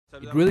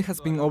It really has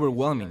been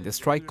overwhelming, the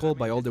strike called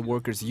by all the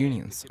workers'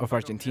 unions of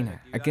Argentina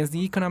against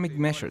the economic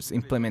measures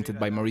implemented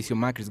by Mauricio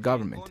Macri's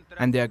government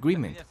and the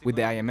agreement with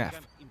the IMF.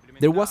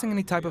 There wasn't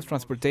any type of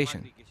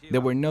transportation,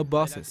 there were no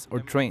buses or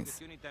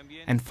trains,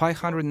 and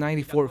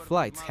 594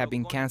 flights have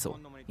been cancelled,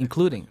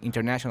 including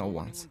international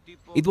ones.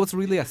 It was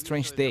really a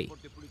strange day,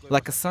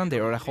 like a Sunday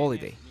or a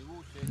holiday,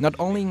 not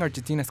only in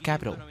Argentina's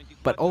capital,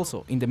 but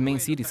also in the main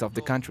cities of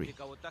the country.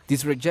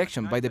 This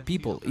rejection by the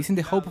people is in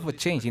the hope of a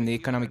change in the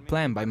economic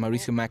plan by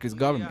Mauricio Macri's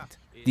government.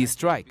 The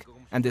strike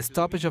and the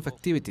stoppage of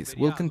activities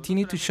will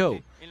continue to show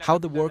how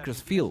the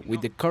workers feel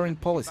with the current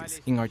policies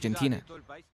in Argentina.